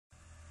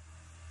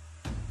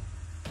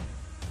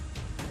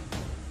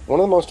One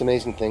of the most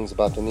amazing things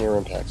about the near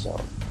impact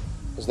zone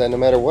is that no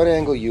matter what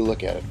angle you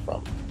look at it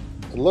from,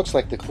 it looks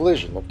like the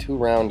collision of two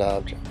round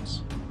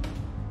objects.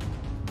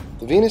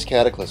 The Venus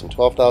cataclysm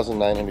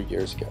 12,900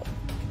 years ago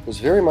was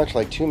very much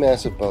like two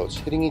massive boats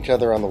hitting each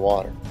other on the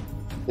water,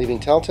 leaving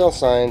telltale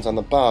signs on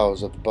the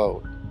bows of the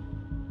boat.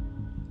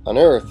 On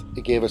Earth,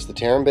 it gave us the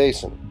Tarim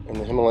Basin and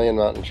the Himalayan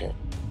mountain chain.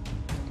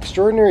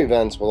 Extraordinary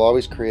events will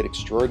always create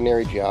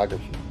extraordinary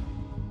geography,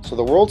 so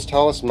the world's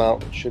tallest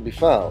mountain should be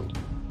found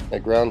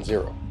at ground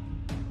zero.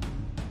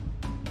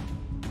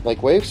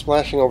 Like waves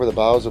splashing over the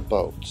bows of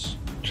boats,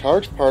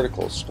 charged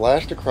particles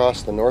splashed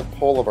across the north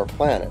pole of our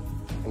planet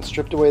and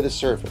stripped away the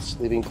surface,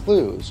 leaving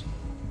clues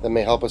that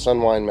may help us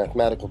unwind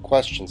mathematical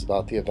questions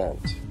about the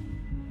event.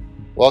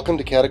 Welcome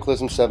to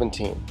Cataclysm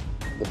 17,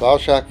 the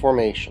BowShock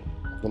formation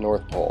of the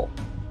North Pole.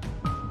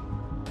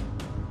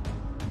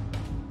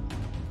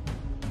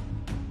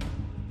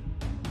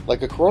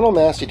 Like a coronal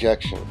mass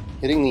ejection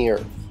hitting the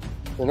Earth,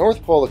 the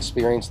North Pole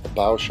experienced the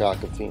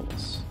BowShock of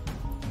Venus.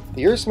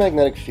 The Earth's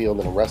magnetic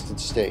field in a rested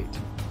state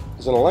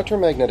is an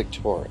electromagnetic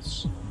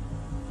torus.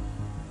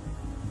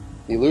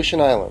 The Aleutian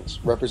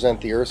Islands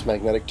represent the Earth's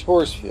magnetic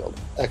torus field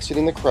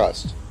exiting the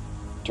crust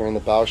during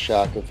the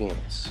BowShock of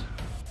Venus.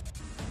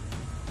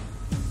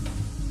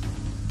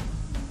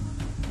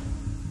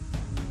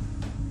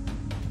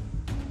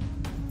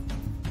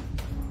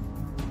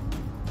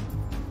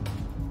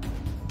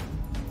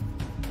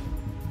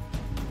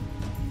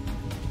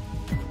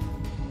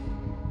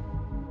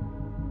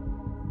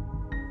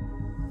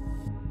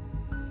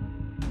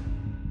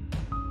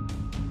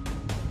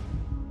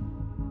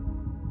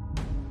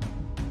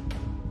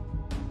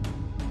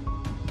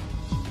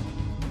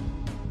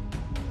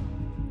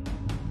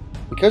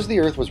 Because the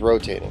Earth was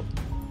rotating,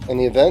 and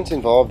the event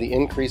involved the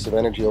increase of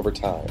energy over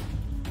time,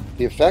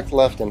 the effect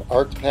left an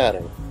arced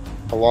pattern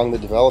along the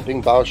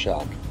developing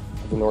BowShock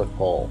of the North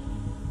Pole.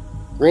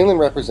 Greenland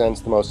represents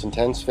the most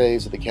intense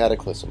phase of the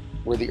cataclysm,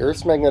 where the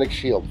Earth's magnetic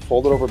shield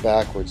folded over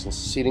backwards in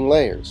succeeding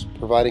layers,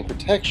 providing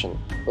protection,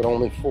 but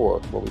only for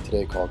what we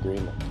today call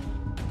Greenland.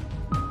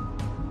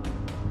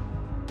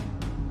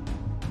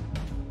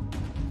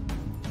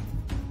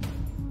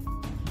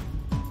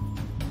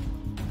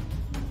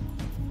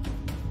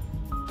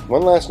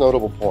 One last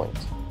notable point.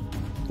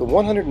 The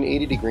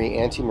 180-degree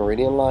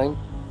anti-meridian line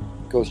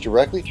goes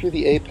directly through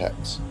the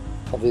apex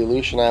of the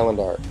Aleutian Island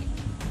arc.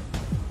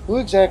 Who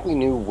exactly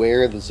knew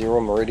where the zero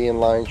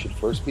meridian line should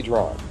first be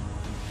drawn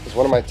is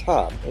one of my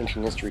top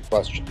ancient history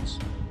questions,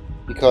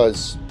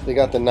 because they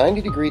got the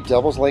 90-degree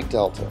Devil's Lake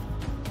Delta,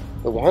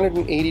 the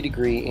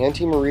 180-degree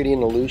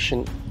anti-meridian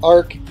Aleutian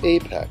arc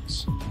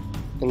apex,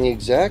 and the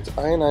exact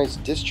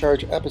ionized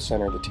discharge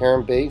epicenter of the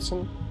Tarim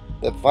Basin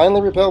that finally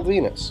repelled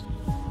Venus.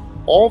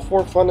 All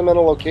four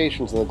fundamental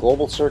locations in the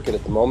global circuit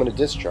at the moment of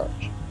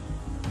discharge.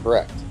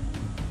 Correct.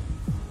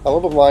 Hell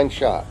of a blind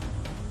shot,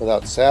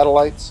 without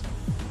satellites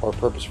or a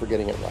purpose for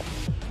getting it right.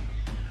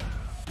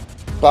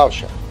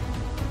 BowShock.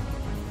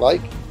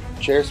 Like,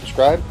 share,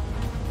 subscribe,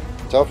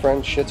 tell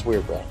friends shit's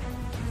weird, bro.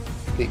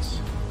 Peace.